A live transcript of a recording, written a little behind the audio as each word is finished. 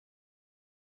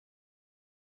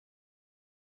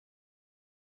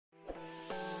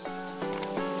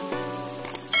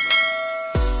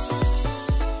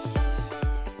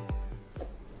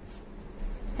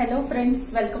Hello friends,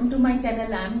 welcome to my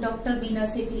channel. I am Dr. Beena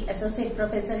Sethi, Associate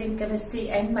Professor in Chemistry,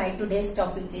 and my today's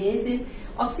topic is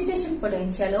oxidation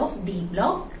potential of D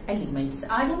block elements.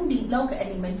 आज हम D block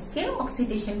elements के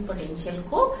oxidation potential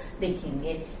को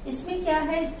देखेंगे. इसमें क्या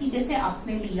है कि जैसे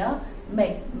आपने लिया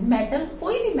मेटल,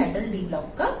 कोई भी मेटल D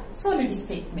block का सॉलिड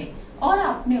स्टेट में, और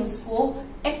आपने उसको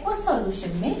एक्वस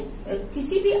सॉल्यूशन में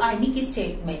किसी भी आयनिक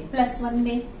स्टेट में +1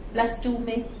 में, +2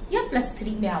 में या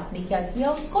 +3 में आपने क्या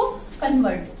किया, उसको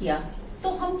कन्वर्ट किया, तो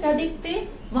हम क्या देखते हैं,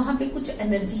 वहां पे कुछ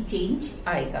एनर्जी चेंज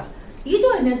आएगा. ये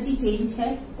जो एनर्जी चेंज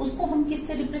है उसको हम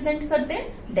किससे रिप्रेजेंट करते हैं?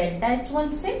 डेल्टा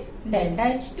H1 से, डेल्टा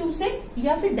H2 से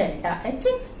या फिर डेल्टा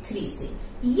H3 से.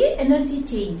 ये एनर्जी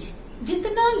चेंज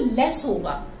जितना लेस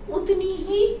होगा उतनी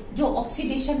ही जो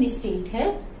ऑक्सीडेशन स्टेट है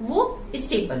वो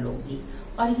स्टेबल होगी.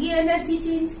 और ये एनर्जी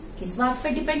चेंज किस बात पे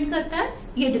डिपेंड करता है?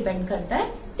 ये डिपेंड करता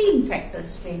है 3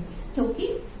 फैक्टर्स पे. क्योंकि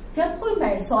जब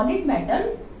कोई सॉलिड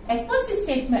मेटल एक्वस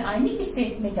स्टेट में, आयनिक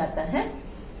स्टेट में जाता है,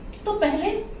 तो पहले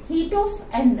हीट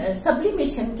ऑफ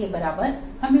सब्लिमेशन के बराबर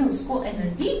हमें उसको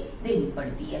एनर्जी देनी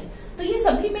पड़ती है. तो ये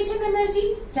सब्लिमेशन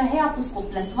एनर्जी चाहे आप उसको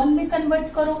 +1 में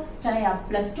कन्वर्ट करो, चाहे आप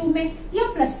 +2 में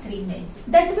या +3 में,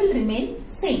 दैट विल रिमेन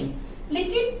सेम.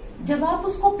 लेकिन जब आप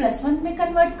उसको +1 में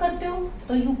कन्वर्ट करते हो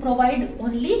तो you provide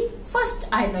only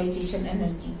first ionization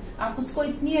energy. आप उसको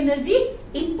इतनी एनर्जी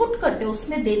इनपुट करते हो,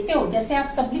 उसमें देते हो. जैसे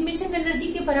आप सब्लिमेशन एनर्जी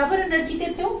के बराबर एनर्जी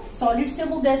देते हो, सॉलिड से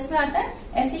वो गैस में आता है,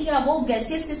 ऐसे ही वो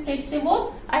गैसियस स्टेट से वो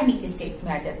आयनिक स्टेट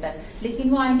में आ जाता है. लेकिन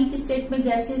वो आयनिक स्टेट में,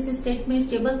 गैसियस स्टेट में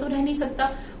स्टेबल तो रह नहीं सकता.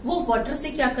 वो वाटर से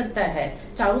क्या करता है,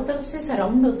 चारों तरफ से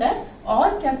सराउंड होता है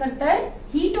और क्या करता है,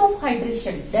 heat of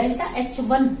hydration delta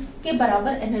H1 के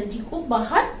बराबर एनर्जी को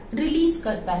बाहर रिलीज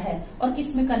करता है और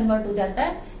किस में कन्वर्ट हो जाता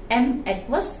है? M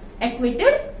एक्वस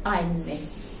एक्वेटेड आयन में.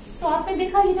 तो आपने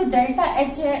देखा ये जो डेल्टा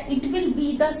H है, it will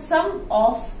be the some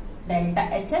of delta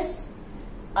HS,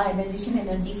 ionization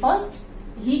energy first,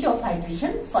 heat of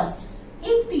hydration first.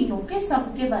 इन तीनों के सम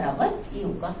के बराबर ये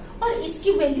होगा. और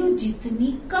इसकी वैल्यू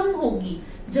जितनी कम होगी,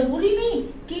 जरूरी नहीं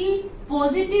कि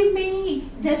पॉजिटिव में ही,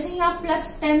 जैसे यहाँ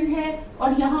 +10 है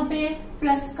और यहाँ पे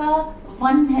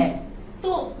 +1 है,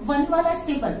 तो 1 वाला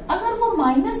स्टेबल, अगर वो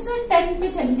 -10 पे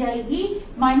चली जाएगी,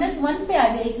 -1 पे आ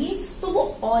जाएगी, तो वो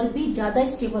और भी ज्यादा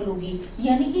स्टेबल होगी.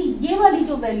 यानी कि ये वाली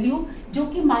जो वैल्यू जो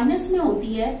कि माइनस में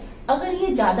होती है, अगर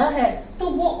ये ज्यादा है तो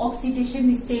वो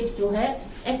ऑक्सीडेशन स्टेट जो है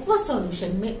एक्वस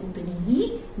सॉल्यूशन में उतनी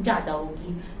ही ज्यादा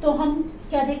होगी. तो हम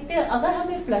क्या देखते हैं, अगर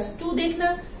हमें +2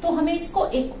 देखना तो हमें इसको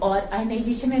एक और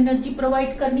आयनाइजेशन एनर्जी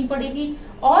प्रोवाइड करनी पड़ेगी,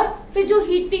 और फिर जो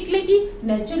हीट निकलेगी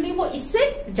नेचुरली वो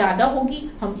इससे ज्यादा होगी.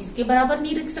 हम इसके बराबर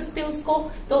नहीं रख सकते उसको,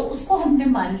 तो उसको हमने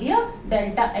मान लिया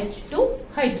डेल्टा H2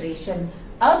 हाइड्रेशन.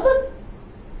 अब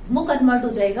वो कन्वर्ट हो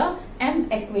जाएगा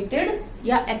M एक्वेटेड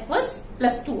या एक्वस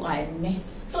 +2 आयन में.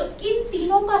 तो इन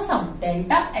तीनों का सम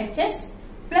डेल्टा HS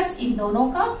प्लस इन दोनों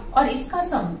का और इसका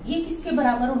सम, ये किसके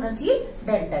बराबर होना चाहिए?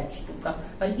 डेल्टा H2 का,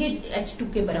 और ये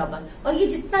H2 के बराबर. और ये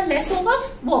जितना लेस होगा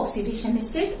वो ऑक्सीडेशन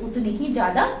स्टेट उतनी ही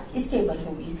ज्यादा स्टेबल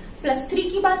होगी. +3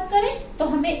 की बात करें तो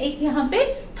हमें एक यहाँ पे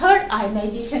थर्ड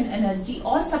आयनाइजेशन एनर्जी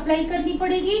और सप्लाई करनी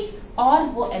पड़ेगी, और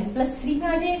वो M+3 में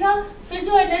आ जाएगा. फिर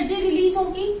जो एनर्जी रिलीज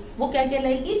होगी वो क्या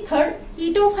कहलाएगी? थर्ड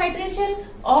हीट ऑफ हाइड्रेशन,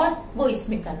 और वो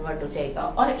इसमें कन्वर्ट हो जाएगा.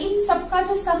 और इन सब का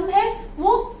जो सम है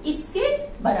वो इसके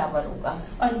बराबर होगा.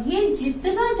 और ये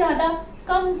जितना ज्यादा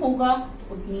कम होगा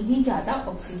उतनी ही ज्यादा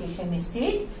ऑक्सीडेशन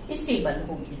स्टेट स्टेबल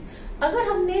होगी.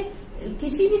 अगर हमने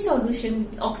किसी भी सॉल्यूशन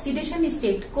ऑक्सीडेशन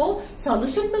स्टेट को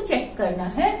सॉल्यूशन में चेक करना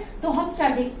है तो हम क्या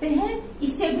देखते हैं?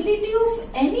 Stability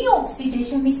of any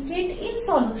oxidation state in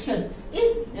solution is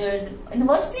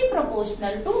inversely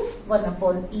proportional to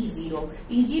 1/E0.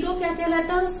 E0 क्या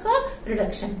कहलाता है? उसका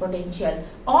रिडक्शन पोटेंशियल.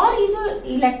 और ये जो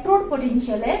इलेक्ट्रोड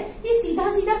पोटेंशियल है, ये सीधा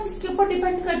सीधा किसके ऊपर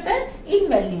डिपेंड करता है? इन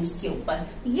वैल्यूज के ऊपर.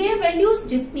 ये वैल्यूज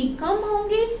जितनी कम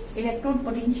होंगी, इलेक्ट्रोड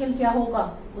पोटेंशियल क्या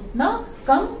होगा? उतना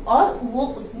कम, और वो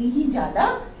उतनी ही ज्यादा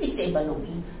स्टेबल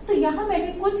होगी. तो यहाँ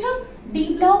मैंने कुछ डी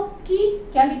ब्लॉक की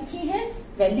क्या लिखी है,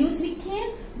 वैल्यूज लिखी हैं.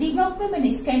 डी ब्लॉक में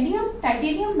मैंने scandium,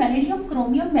 titanium, magnesium,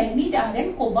 chromium, manganese,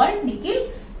 iron, cobalt, nickel,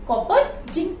 copper,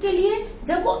 zinc के लिए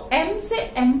जब वो M से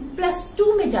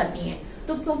M+2 में जाती है,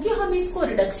 तो क्योंकि हम इसको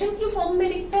रिडक्शन की फॉर्म में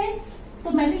लिखते हैं,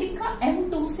 तो मैंने लिखा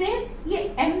M2 से ये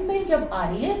M में जब आ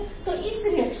रही है, तो इस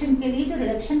रिएक्शन के लिए जो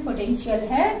रिडक्शन पोटेंशियल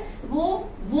है वो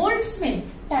वोल्ट्स में,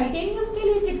 टाइटेनियम के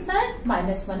लिए कितना है?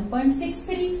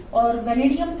 -1.63, और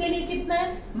वेनेडियम के लिए कितना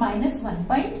है?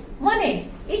 -1.18.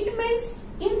 इट मीन्स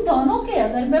इन दोनों के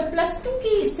अगर मैं +2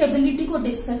 की स्टेबिलिटी को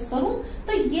डिस्कस करूं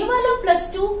तो ये वाला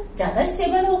 +2 ज्यादा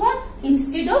स्टेबल होगा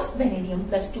इंस्टेड ऑफ वेनेडियम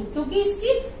 +2, क्योंकि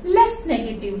इसकी लेस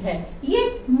नेगेटिव है,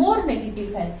 ये मोर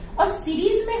नेगेटिव है. और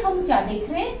सीरीज में हम क्या देख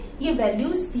रहे हैं? ये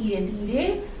वैल्यूज धीरे धीरे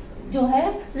जो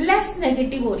है लेस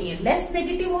नेगेटिव हो रही है। लेस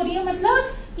नेगेटिव हो रही है मतलब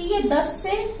कि ये 10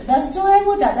 जो है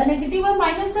वो ज्यादा नेगेटिव है,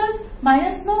 -10,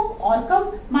 -9 और कम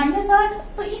 -8।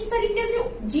 तो इस तरीके से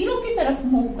 0 की तरफ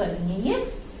मूव कर रही है ये।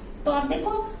 तो आप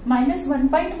देखो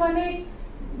 -1.18,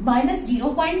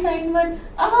 -0.91।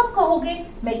 अब आप कहोगे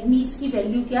मैग्नीज की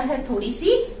वैल्यू क्या है, थोड़ी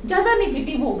सी ज्यादा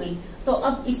नेगेटिव हो गई। तो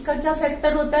अब इसका क्या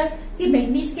फैक्टर होता है कि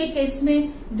मैग्नीज के केस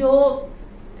में जो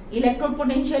इलेक्ट्रोड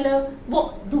पोटेंशियल है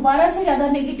वो दोबारा से ज्यादा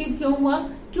नेगेटिव क्यों हुआ,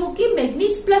 क्योंकि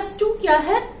मैग्नीज +2 क्या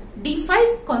है,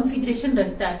 D5 कॉन्फ़िगरेशन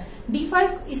रखता है।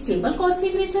 D5 स्टेबल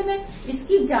कॉन्फ़िगरेशन है,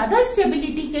 इसकी ज्यादा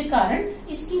स्टेबिलिटी के कारण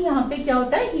इसकी यहाँ पे क्या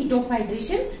होता है, हीट ऑफ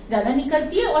हाइड्रेशन ज्यादा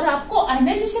निकलती है और आपको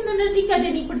आयनाइजेशन एनर्जी क्या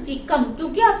देनी पड़ती है, कम,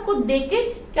 क्योंकि आपको देके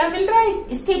क्या मिल रहा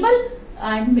है, स्टेबल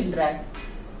आयन मिल रहा है।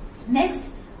 नेक्स्ट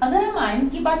अगर हम आयन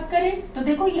की बात करें तो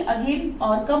देखो ये अगेन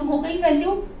और कम हो गई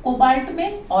वैल्यू, कोबाल्ट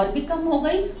में और भी कम हो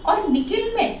गई, और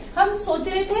निकिल में हम सोच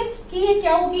रहे थे कि ये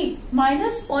क्या होगी,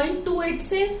 -0.28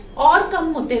 से और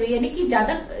कम होते हुए, यानी कि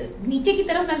ज्यादा नीचे की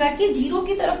तरफ न जाके 0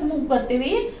 की तरफ मूव करते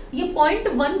हुए ये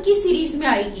 0.1 की सीरीज में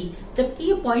आएगी, जबकि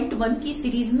ये 0.1 की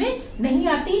सीरीज में नहीं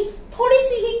आती। थोड़ी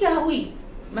सी ही क्या हुई,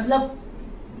 मतलब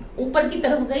ऊपर की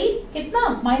तरफ गई,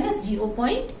 कितना,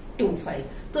 -0.25।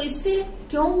 तो इससे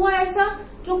क्यों हुआ ऐसा,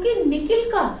 क्योंकि निकिल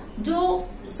का जो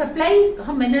सप्लाई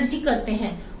हम एनर्जी करते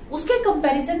हैं उसके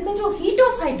कंपैरिजन में जो हीट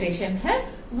ऑफ हाइड्रेशन है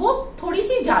वो थोड़ी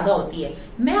सी ज्यादा होती है।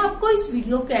 मैं आपको इस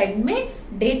वीडियो के एंड में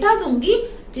डेटा दूंगी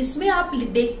जिसमें आप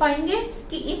देख पाएंगे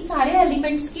कि इन सारे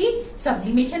एलिमेंट्स की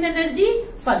sublimation energy,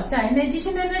 first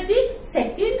ionization energy,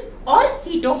 second और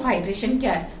हीट ऑफ हाइड्रेशन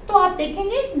क्या है। तो आप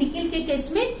देखेंगे निकिल के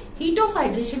केस में हीट ऑफ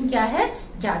हाइड्रेशन क्या है,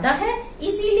 ज्यादा है,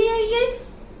 इसीलिए ये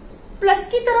प्लस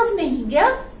की तरफ नहीं गया,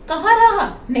 कहाँ रहा,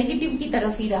 नेगेटिव की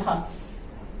तरफ ही रहा,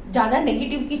 ज्यादा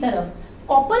नेगेटिव की तरफ।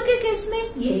 कॉपर के केस में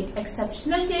ये एक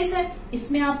एक्सेप्शनल केस है,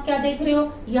 इसमें आप क्या देख रहे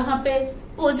हो, यहाँ पे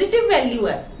पॉजिटिव वैल्यू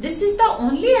है। This is the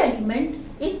only element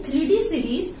in 3D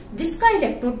series जिसका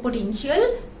इलेक्ट्रोड पोटेंशियल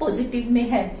पॉजिटिव में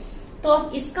है। तो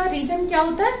अब इसका रीजन क्या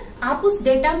होता है, आप उस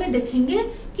डेटा में देखेंगे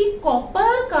कि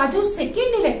कॉपर का जो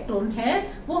सेकेंड इलेक्ट्रॉन है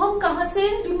वो हम कहाँ से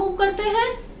रिमूव करते हैं,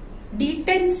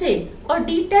 D10 से, और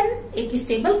D10 एक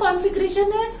स्टेबल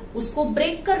कॉन्फ़िगरेशन है, उसको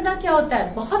ब्रेक करना क्या होता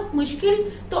है, बहुत मुश्किल।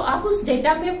 तो आप उस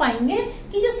डेटा में पाएंगे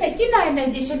कि जो second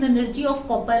ionization energy of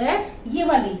copper है, ये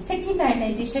वाली सेकेंड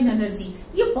आयनाइजेशन एनर्जी,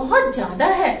 ये बहुत ज्यादा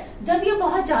है। जब ये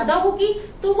बहुत ज्यादा होगी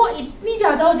तो वो इतनी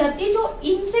ज्यादा हो जाती है जो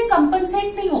इनसे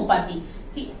कंपनसेट नहीं हो पाती।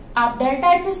 कि आप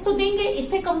डेल्टा एच तो देंगे,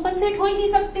 इससे कंपनसेट हो ही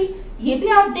नहीं सकती, ये भी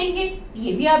आप देंगे,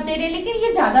 ये भी आप दे रहे हैं, लेकिन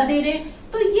ये ज्यादा दे रहे हैं।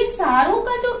 तो ये सारों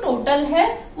का जो टोटल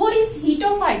है वो इस हीट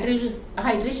ऑफ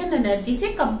हाइड्रेशन एनर्जी से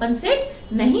कंपनसेट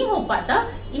नहीं हो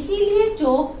पाता, इसीलिए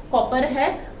जो कॉपर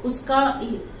है उसका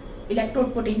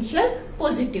इलेक्ट्रोड पोटेंशियल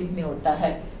पॉजिटिव में होता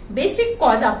है। बेसिक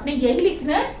कॉज आपने यही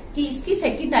लिखना है कि इसकी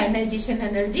सेकेंड आयनाइजेशन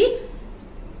एनर्जी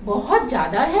बहुत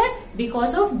ज्यादा है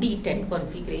because of D10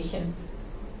 configuration.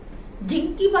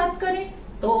 Zinc की बात करें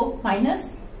तो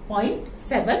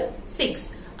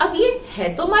 -0.76। अब ये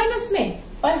है तो माइनस में,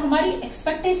 पर हमारी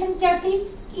एक्सपेक्टेशन क्या थी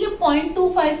कि ये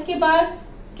 0.25 के बाद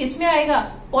किस में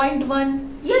आएगा, 0.1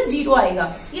 या 0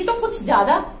 आएगा। ये तो कुछ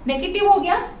ज्यादा नेगेटिव हो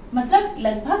गया, मतलब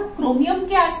लगभग क्रोमियम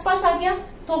के आसपास आ गया।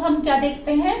 तो हम क्या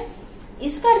देखते हैं,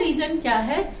 इसका रीजन क्या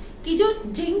है कि जो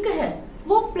जिंक है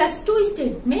वो +2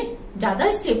 स्टेट में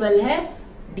ज्यादा स्टेबल है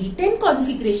D10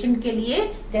 कॉन्फ़िगरेशन के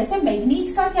लिए। जैसे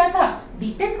मैग्नीज का क्या था,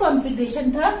 D10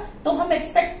 कॉन्फ़िगरेशन था, तो हम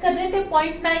एक्सपेक्ट कर रहे थे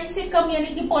 0.9 से कम, यानी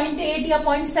कि 0.8 या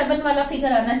 0.7 वाला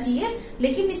फिगर आना चाहिए,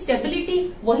 लेकिन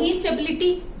स्टेबिलिटी, वही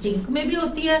स्टेबिलिटी जिंक में भी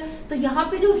होती है। तो यहाँ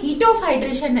पे जो हीट ऑफ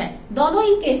हाइड्रेशन है दोनों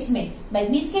ही केस में,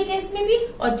 मैग्नीज के केस में भी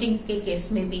और जिंक के केस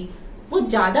में भी, वो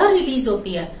ज्यादा रिलीज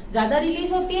होती है। ज्यादा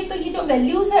रिलीज होती है तो ये जो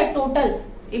वैल्यूज है टोटल,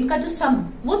 इनका जो सम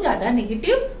वो ज्यादा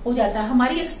नेगेटिव हो जाता है,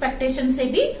 हमारी एक्सपेक्टेशन से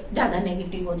भी ज्यादा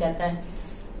नेगेटिव हो जाता है।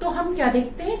 तो हम क्या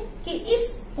देखते हैं कि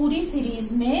इस पूरी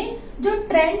सीरीज में जो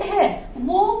ट्रेंड है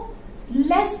वो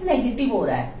लेस नेगेटिव हो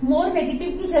रहा है। मोर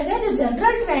नेगेटिव की जगह जो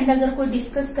जनरल ट्रेंड अगर कोई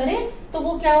डिस्कस करे तो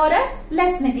वो क्या हो रहा है,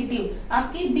 लेस नेगेटिव।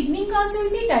 आपकी बिगनिंग कहाँ से हुई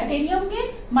थी, टाइटेनियम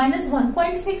के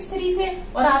 -1.63 से,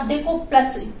 और आप देखो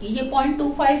प्लस ये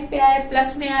 0.25 पे आए,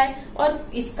 प्लस में आए,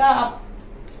 और इसका आप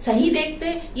सही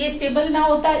देखते, ये स्टेबल ना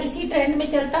होता, इसी ट्रेंड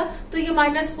में चलता तो ये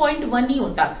 -0.1 ही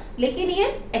होता, लेकिन ये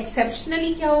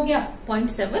एक्सेप्शनली क्या हो गया,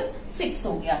 0.76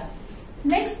 हो गया।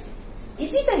 नेक्स्ट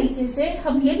इसी तरीके से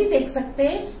हम ये भी देख सकते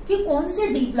हैं कि कौन से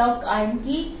डी ब्लॉक आयन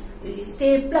की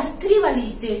स्टेट +3 वाली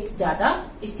स्टेट ज्यादा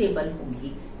स्टेबल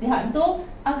होगी। ध्यान दो,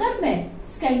 अगर मैं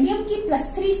स्कैंडियम की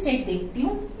 +3 स्टेट देखती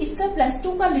हूँ, इसका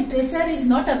 +2 का literature is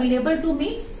not available to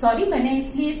me, sorry मैंने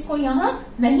इसलिए इसको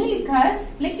यहाँ नहीं लिखा है,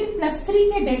 लेकिन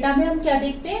 +3 के डेटा में हम क्या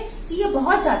देखते हैं कि ये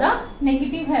बहुत ज्यादा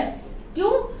नेगेटिव है।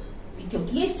 क्यों,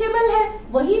 क्योंकि ये स्टेबल है,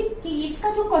 वही कि इसका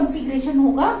जो कॉन्फ़िगरेशन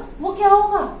होगा वो क्या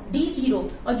होगा, D0।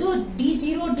 और जो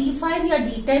D0, D5 या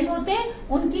D10 होते हैं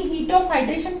उनकी हीट ऑफ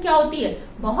हाइड्रेशन क्या होती है,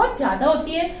 बहुत ज्यादा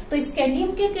होती है। तो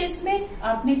स्कैंडियम के केस में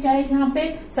आपने चाहे यहाँ पे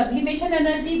सब्लिमेशन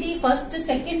एनर्जी दी, first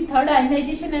second third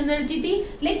ionization energy दी,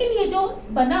 लेकिन ये जो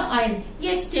बना आयन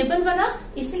ये स्टेबल बना,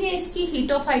 इसलिए इसकी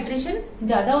हीट ऑफ हाइड्रेशन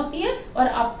ज्यादा होती है और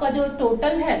आपका जो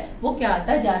टोटल है वो क्या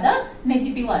आता है, ज्यादा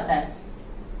नेगेटिव आता है।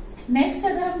 नेक्स्ट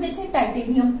अगर हम देखें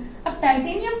टाइटेनियम, अब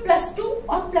टाइटेनियम +2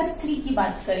 और +3 की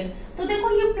बात करें तो देखो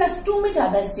ये +2 में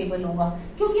ज्यादा स्टेबल होगा,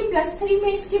 क्योंकि +3 में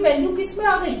इसकी वैल्यू किस में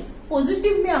आ गई,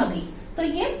 पॉजिटिव में आ गई, तो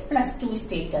ये +2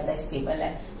 स्टेट ज्यादा स्टेबल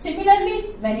है। सिमिलरली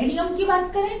वेनेडियम की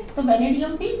बात करें तो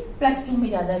वेनेडियम भी +2 में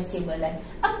ज्यादा स्टेबल है।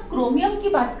 अब क्रोमियम की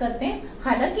बात करते हैं,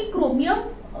 हालांकि क्रोमियम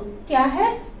क्या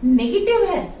है, नेगेटिव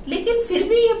है, लेकिन फिर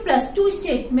भी ये +2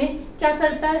 स्टेट में क्या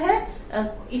करता है,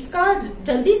 इसका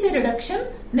जल्दी से रिडक्शन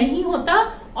नहीं होता,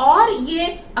 और ये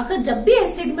अगर जब भी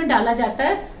एसिड में डाला जाता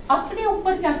है अपने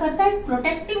ऊपर क्या करता है,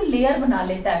 प्रोटेक्टिव लेयर बना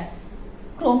लेता है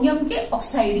क्रोमियम के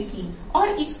ऑक्साइड की, और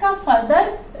इसका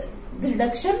फर्दर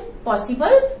रिडक्शन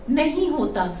पॉसिबल नहीं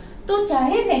होता। तो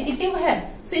चाहे नेगेटिव है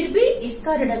फिर भी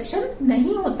इसका रिडक्शन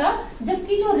नहीं होता,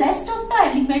 जबकि जो रेस्ट ऑफ द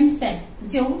एलिमेंट्स हैं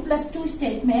जो +2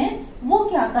 स्टेट में है वो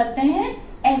क्या करते हैं,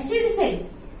 एसिड से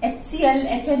HCl,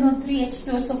 HNO3,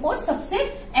 H2SO4 सबसे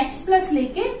H+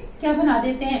 लेके क्या बना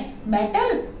देते हैं,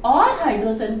 मेटल और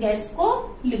हाइड्रोजन गैस को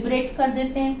लिबरेट कर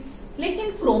देते हैं। लेकिन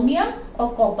क्रोमियम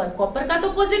और कॉपर का तो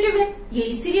पॉजिटिव है, ये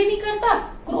इसीलिए नहीं करता।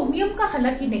 क्रोमियम का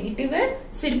हालांकि नेगेटिव है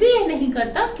फिर भी ये नहीं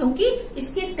करता, क्योंकि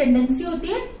इसकी एक टेंडेंसी होती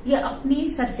है ये अपनी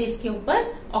सरफेस के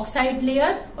ऊपर ऑक्साइड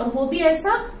लेयर, और वो भी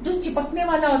ऐसा जो चिपकने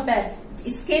वाला होता है,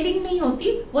 स्केलिंग नहीं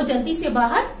होती, वो जल्दी से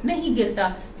बाहर नहीं गिरता।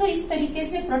 तो इस तरीके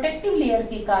से प्रोटेक्टिव लेयर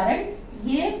के कारण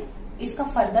ये इसका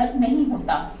फर्दर नहीं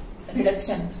होता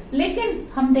रिडक्शन। लेकिन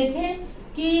हम देखें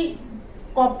कि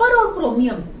कॉपर और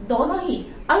क्रोमियम दोनों ही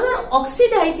अगर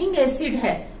ऑक्सीडाइजिंग एसिड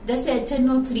है जैसे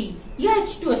HNO3 या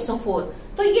H2SO4,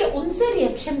 तो ये उनसे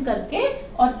रिएक्शन करके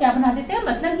और क्या बना देते हैं,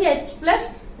 मतलब ये H+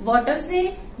 वाटर से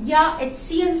या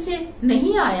HCl से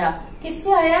नहीं आया,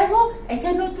 किससे आया है वो,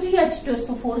 HNO3 या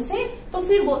H2SO4 से, तो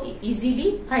फिर वो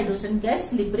इजीली हाइड्रोजन गैस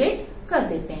लिबरेट कर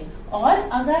देते हैं। और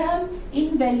अगर हम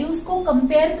इन वैल्यूज को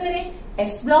कंपेयर करें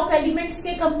एस ब्लॉक एलिमेंट्स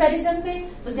के कंपैरिजन में,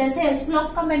 तो जैसे एस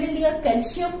ब्लॉक का मैंने लिया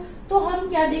कैल्शियम, तो हम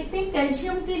क्या देखते हैं,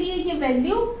 कैल्शियम के लिए ये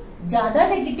वैल्यू ज्यादा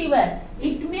नेगेटिव है।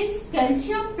 इट मीन्स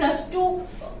कैल्शियम +2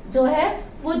 जो है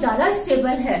वो ज्यादा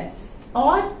स्टेबल है,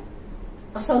 और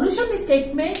सॉल्यूशन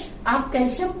स्टेट में आप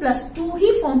कैल्शियम +2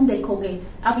 ही फॉर्म देखोगे।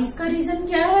 अब इसका रीजन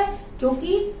क्या है,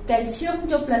 क्योंकि कैल्शियम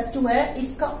जो +2 है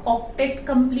इसका ऑक्टेट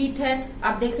कंप्लीट है,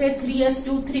 आप देख रहे हैं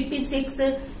 3s2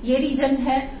 3p6, ये रीजन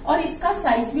है, और इसका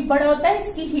साइज भी बड़ा होता है,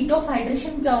 इसकी हीट ऑफ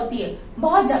हाइड्रेशन क्या होती है,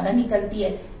 बहुत ज्यादा निकलती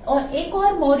है। और एक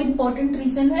और मोर इम्पोर्टेंट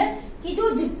रीजन है कि जो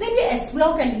जितने भी एस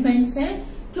ब्लॉक एलिमेंट्स हैं,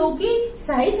 क्योंकि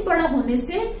साइज बड़ा होने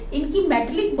से इनकी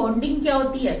मेटेलिक बॉन्डिंग क्या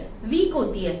होती है, वीक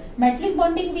होती है। मेटेलिक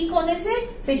बॉन्डिंग वीक होने से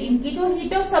फिर इनकी जो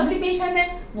हीट ऑफ सब्लिमेशन है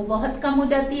वो बहुत कम हो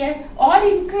जाती है, और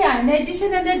इनकी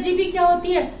आयनाइजेशन एनर्जी भी क्या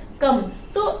होती है, कम।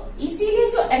 तो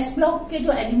इसीलिए जो एस ब्लॉक के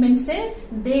जो एलिमेंट्स है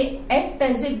they act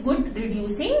as a good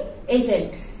reducing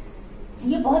agent,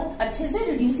 ये बहुत अच्छे से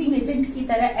रिड्यूसिंग एजेंट की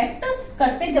तरह एक्ट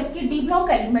करते हैं। जबकि डी ब्लॉक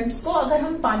एलिमेंट्स को अगर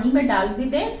हम पानी में डाल भी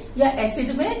दें या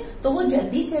एसिड में तो वो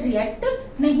जल्दी से रिएक्ट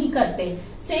नहीं करते।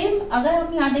 सेम अगर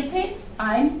हम यहाँ देखें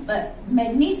आयन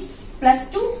मैग्नीज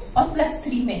 +2 और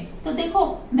 +3 में, तो देखो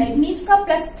मैग्नीज का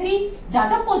 +3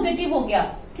 ज्यादा पॉजिटिव हो गया,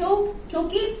 क्यों,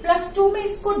 क्योंकि +2 में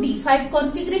इसको D5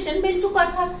 कॉन्फ़िगरेशन मिल चुका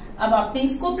था, अब आपने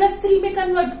इसको +3 में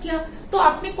कन्वर्ट किया, तो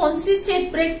आपने कौन सी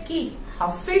स्टेट ब्रेक की,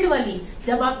 हाफ फील्ड वाली।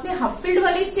 जब आपने हाफ फील्ड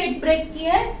वाली स्टेट ब्रेक की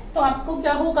है तो आपको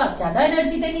क्या होगा, ज्यादा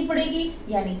एनर्जी देनी पड़ेगी,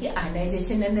 यानी कि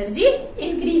आयनाइजेशन एनर्जी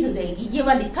इंक्रीज हो जाएगी। ये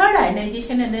वाली थर्ड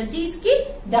आयनाइजेशन एनर्जी इसकी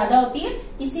ज्यादा होती है,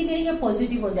 इसीलिए ये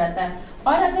पॉजिटिव हो जाता है।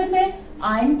 और अगर मैं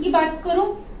आयन की बात करूं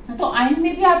तो आयन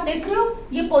में भी आप देख रहे हो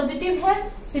ये पॉजिटिव है।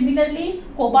 सिमिलरली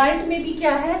कोबाल्ट में भी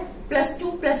क्या है,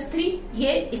 +2 +3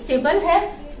 ये स्टेबल है,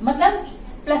 मतलब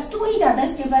 +2 ही ज्यादा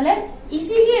स्टेबल है,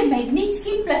 इसीलिए मैग्नीज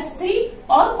की +3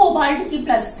 और कोबाल्ट की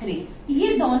 +3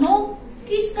 ये दोनों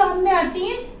किस काम में आती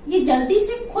हैं, ये जल्दी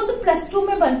से खुद +2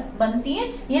 में बनती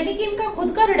हैं, यानी कि इनका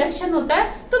खुद का रिडक्शन होता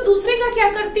है, तो दूसरे का क्या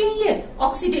करती हैं ये,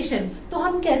 ऑक्सीडेशन। तो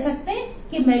हम कह सकते हैं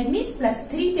कि मैग्नीज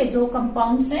 +3 के जो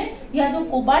कंपाउंड्स हैं या जो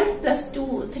कोबाल्ट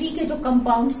 +3 के जो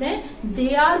कंपाउंड्स हैं,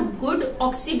 they are good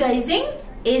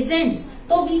oxidising agents.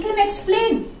 तो वी कैन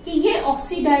एक्सप्लेन कि ये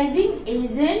ऑक्सीडाइजिंग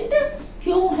एजेंट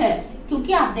क्यों है,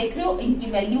 क्योंकि आप देख रहे हो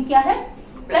इनकी वैल्यू क्या है,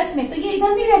 प्लस में, तो ये इधर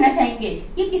नहीं रहना चाहेंगे,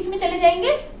 ये किस में चले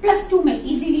जाएंगे, +2 में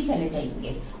इजीली चले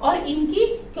जाएंगे। और इनकी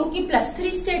क्योंकि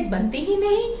 +3 स्टेट बनते ही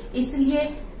नहीं, इसलिए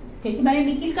क्योंकि मैंने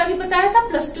निकिल का भी बताया था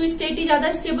 +2 स्टेट ही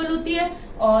ज्यादा स्टेबल होती है,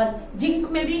 और जिंक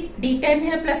में भी D10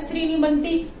 है, +3 नहीं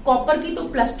बनती। कॉपर की तो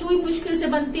 +2 ही मुश्किल से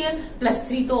बनती है,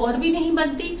 +3 तो और भी नहीं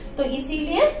बनती। तो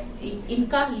इसीलिए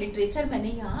इनका लिटरेचर मैंने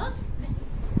यहाँ।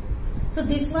 So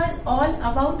this was all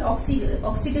about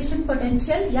oxidation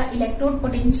potential या electrode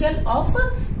potential of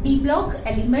D block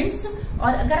elements.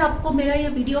 और अगर आपको मेरा ये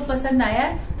वीडियो पसंद आया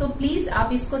है तो प्लीज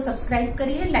आप इसको सब्सक्राइब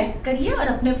करिए, लाइक करिए और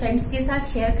अपने फ्रेंड्स के साथ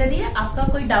शेयर करिए। आपका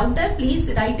कोई डाउट है please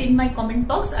right in my comment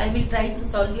box, I will try to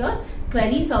solve your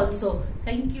queries also.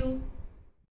 Thank you.